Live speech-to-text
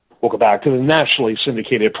Welcome back to the nationally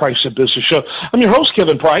syndicated Price of Business Show. I'm your host,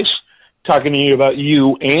 Kevin Price, talking to you about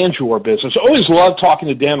you and your business. I always love talking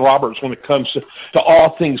to Dan Roberts when it comes to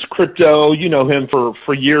all things crypto. You know him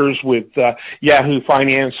for years with Yahoo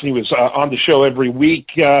Finance. He was on the show every week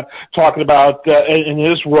talking about in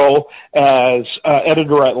his role as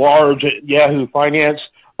editor-at-large at Yahoo Finance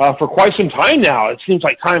for quite some time now. It seems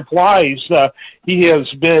like time flies. He has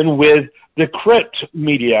been with Decrypt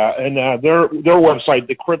Media and their website,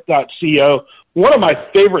 decrypt.co. One of my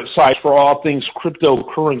favorite sites for all things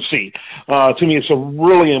cryptocurrency. To me, it's a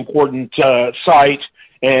really important site,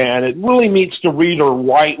 and it really meets the reader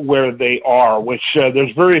right where they are, which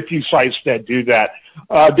there's very few sites that do that.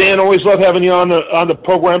 Dan, always love having you on the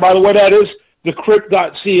program. By the way, that is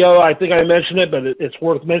decrypt.co. I think I mentioned it, but it's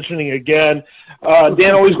worth mentioning again.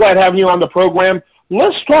 Dan, always glad having you on the program.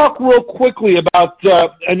 Let's talk real quickly about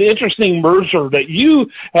an interesting merger that you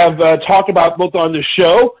have talked about both on the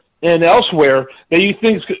show and elsewhere that you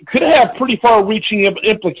think could have pretty far-reaching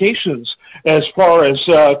implications as far as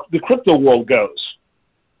the crypto world goes.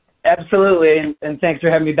 Absolutely, and thanks for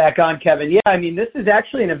having me back on, Kevin. Yeah, I mean, this is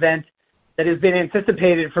actually an event that has been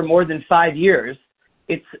anticipated for more than 5 years.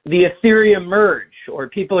 It's the Ethereum merge, or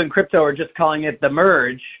people in crypto are just calling it the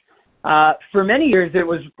merge. For many years, it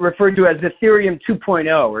was referred to as Ethereum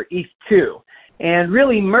 2.0 or ETH2. And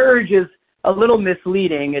really, merge is a little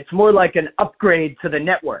misleading. It's more like an upgrade to the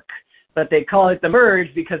network. But they call it the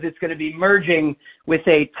merge because it's going to be merging with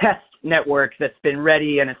a test network that's been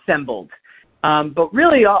ready and assembled. But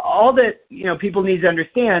really, all that people need to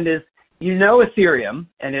understand is, Ethereum,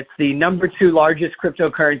 and it's the number 2 largest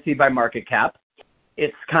cryptocurrency by market cap.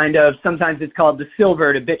 It's sometimes it's called the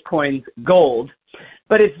silver to Bitcoin's gold.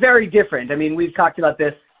 But it's very different. I mean, we've talked about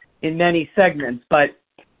this in many segments, but,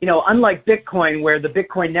 unlike Bitcoin, where the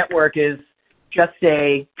Bitcoin network is just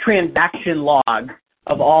a transaction log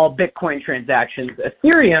of all Bitcoin transactions,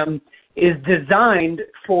 Ethereum is designed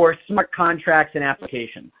for smart contracts and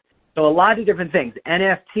applications. So a lot of different things,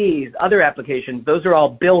 NFTs, other applications, those are all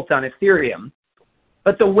built on Ethereum.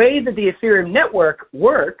 But the way that the Ethereum network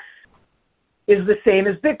works is the same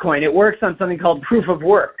as Bitcoin. It works on something called proof of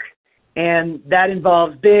work. And that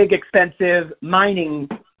involves big, expensive mining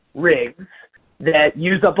rigs that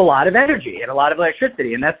use up a lot of energy and a lot of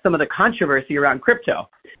electricity. And that's some of the controversy around crypto.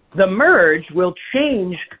 The merge will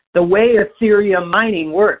change the way Ethereum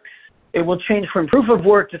mining works. It will change from proof of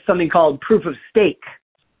work to something called proof of stake.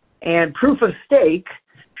 And proof of stake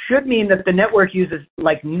should mean that the network uses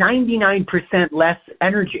like 99% less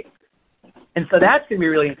energy. And so that's going to be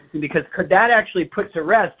really interesting because could that actually put to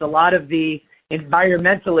rest a lot of the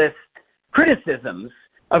environmentalist criticisms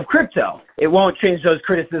of crypto? It won't change those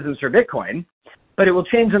criticisms for Bitcoin, but it will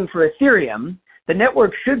change them for Ethereum. The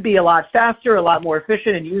network should be a lot faster, a lot more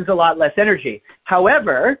efficient, and use a lot less energy.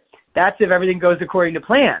 However, that's if everything goes according to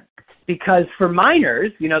plan. Because for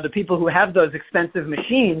miners, the people who have those expensive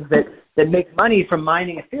machines that make money from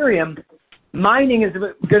mining Ethereum, mining is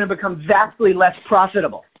going to become vastly less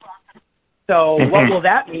profitable. So what will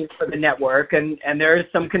that mean for the network? And there's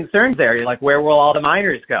some concerns there. You're like, where will all the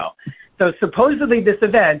miners go? So supposedly this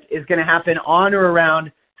event is going to happen on or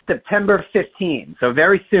around September 15, so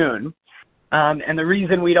very soon. And the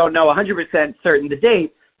reason we don't know 100% certain the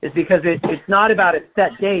date is because it's not about a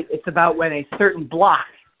set date. It's about when a certain block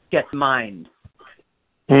gets mined.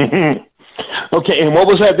 Mm-hmm. Okay, and what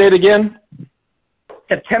was that date again?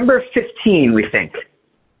 September 15, we think.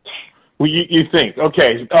 Well, you think,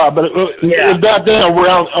 okay, but it's about then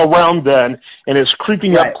around then, and it's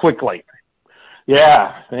creeping up quickly.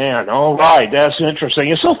 Yeah, man, all right, that's interesting.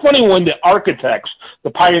 It's so funny when the architects, the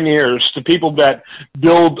pioneers, the people that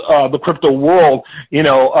build the crypto world,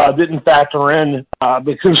 didn't factor in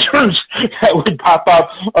the concerns that would pop up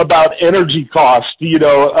about energy costs,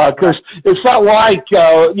 because it's not like,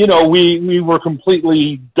 we were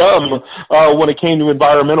completely dumb when it came to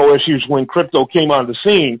environmental issues when crypto came on the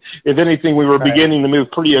scene. If anything, we were beginning to move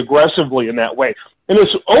pretty aggressively in that way. And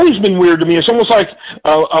it's always been weird to me. It's almost like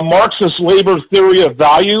a Marxist labor theory of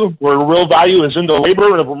value, where real value is in the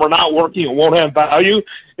labor, and if we're not working, it won't have value.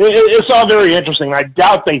 It's all very interesting. I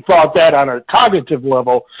doubt they thought that on a cognitive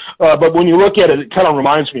level, but when you look at it, it kind of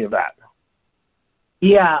reminds me of that.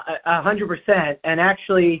 Yeah, 100%. And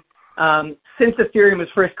actually, since Ethereum was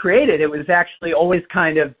first created, it was actually always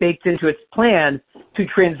kind of baked into its plan to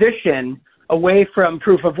transition away from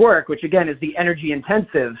proof of work, which again is the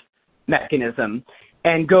energy-intensive mechanism,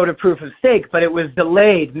 and go to proof of stake, but it was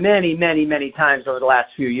delayed many, many, many times over the last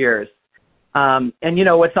few years. And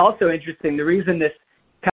what's also interesting, the reason this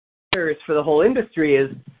matters for the whole industry is,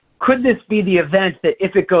 could this be the event that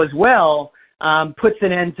if it goes well, puts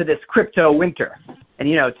an end to this crypto winter. And,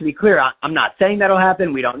 to be clear, I'm not saying that'll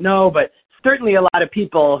happen. We don't know. But certainly a lot of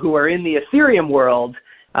people who are in the Ethereum world,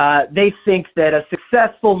 they think that a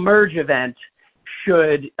successful merge event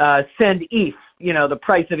should send ETH, the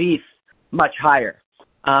price of ETH, much higher.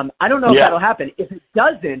 I don't know if that'll happen. If it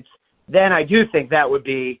doesn't, then I do think that would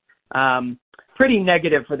be pretty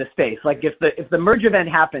negative for the space. Like if the merge event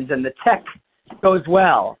happens and the tech goes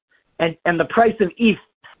well and the price of ETH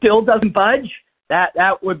still doesn't budge,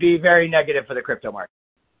 that would be very negative for the crypto market.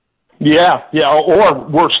 Yeah, or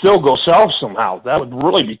we're still go south somehow. That would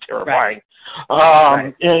really be terrifying.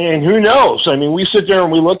 Right. And who knows? I mean, we sit there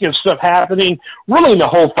and we look at stuff happening really in the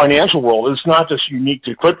whole financial world. It's not just unique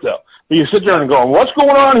to crypto. But you sit there and go, what's going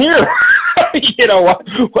on here? It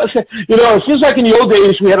seems like in the old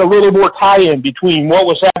days we had a little more tie-in between what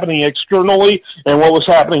was happening externally and what was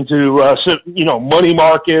happening to, money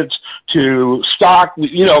markets, to stock,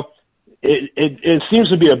 It seems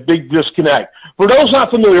to be a big disconnect. For those not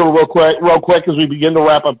familiar, real quick, as we begin to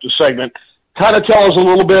wrap up the segment, kind of tell us a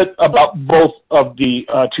little bit about both of the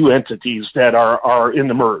two entities that are in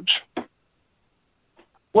the merge.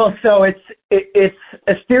 Well, so it's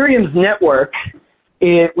Ethereum's network,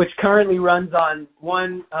 which currently runs on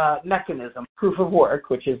one mechanism, proof of work,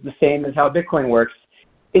 which is the same as how Bitcoin works,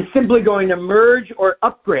 is simply going to merge or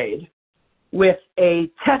upgrade with a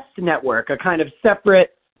test network, a kind of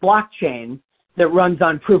separate blockchain that runs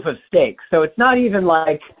on proof of stake. So it's not even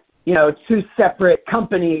like, two separate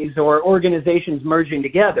companies or organizations merging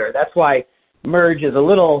together. That's why merge is a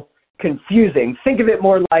little confusing. Think of it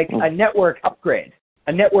more like a network upgrade,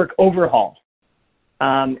 a network overhaul.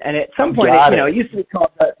 And at some point, it used to be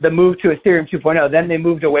called the move to Ethereum 2.0. Then they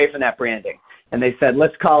moved away from that branding. And they said,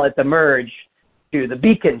 let's call it the merge to the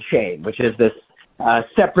Beacon chain, which is this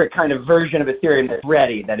separate kind of version of Ethereum that's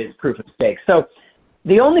ready, that is proof of stake. So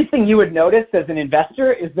the only thing you would notice as an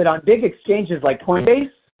investor is that on big exchanges like Coinbase,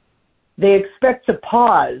 they expect to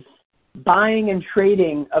pause buying and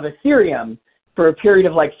trading of Ethereum for a period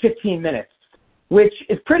of like 15 minutes, which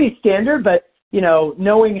is pretty standard. But,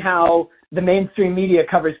 knowing how the mainstream media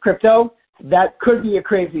covers crypto, that could be a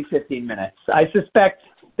crazy 15 minutes. I suspect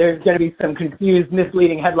there's going to be some confused,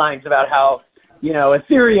 misleading headlines about how,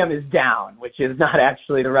 Ethereum is down, which is not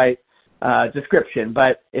actually the right description,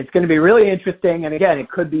 but it's going to be really interesting. And again, it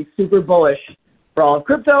could be super bullish for all of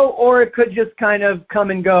crypto, or it could just kind of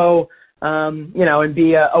come and go, and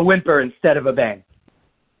be a whimper instead of a bang.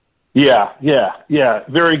 Yeah.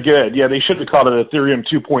 Very good. Yeah, they should have called it Ethereum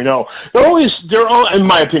 2.0. They're in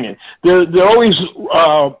my opinion, they're always,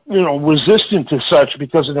 resistant to such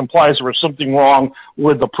because it implies there was something wrong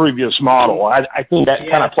with the previous model. I think that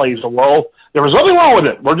kind of plays a role. There was nothing wrong with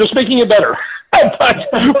it. We're just making it better. but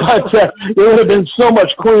it would have been so much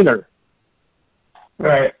cleaner.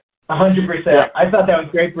 Right. 100%. Yeah. I thought that was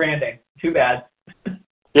great branding. Too bad.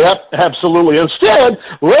 Yep, absolutely. Instead,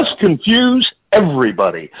 let's confuse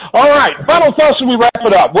everybody. All right, final thoughts as we wrap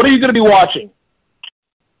it up. What are you going to be watching?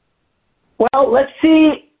 Well, let's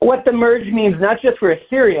see what the merge means, not just for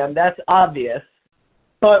Ethereum, that's obvious,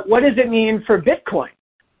 but what does it mean for Bitcoin?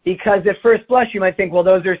 Because at first blush, you might think, well,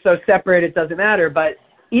 those are so separate, it doesn't matter. But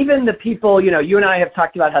even the people, you and I have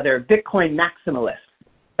talked about how they're Bitcoin maximalists.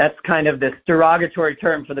 That's kind of this derogatory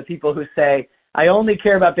term for the people who say, I only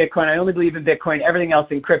care about Bitcoin, I only believe in Bitcoin, everything else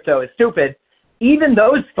in crypto is stupid. Even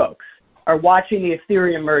those folks are watching the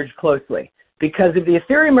Ethereum merge closely. Because if the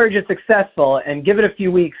Ethereum merge is successful and give it a few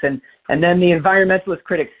weeks and then the environmentalist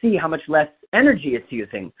critics see how much less energy it's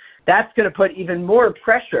using, that's going to put even more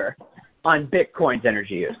pressure on Bitcoin's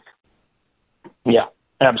energy use. Yeah,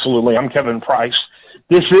 absolutely. I'm Kevin Price.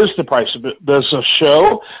 This is the Price of Business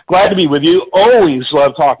Show. Glad to be with you. Always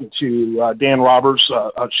love talking to Dan Roberts,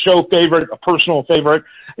 a show favorite, a personal favorite,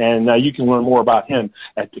 and you can learn more about him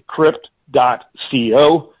at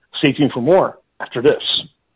decrypt.co. Stay tuned for more after this.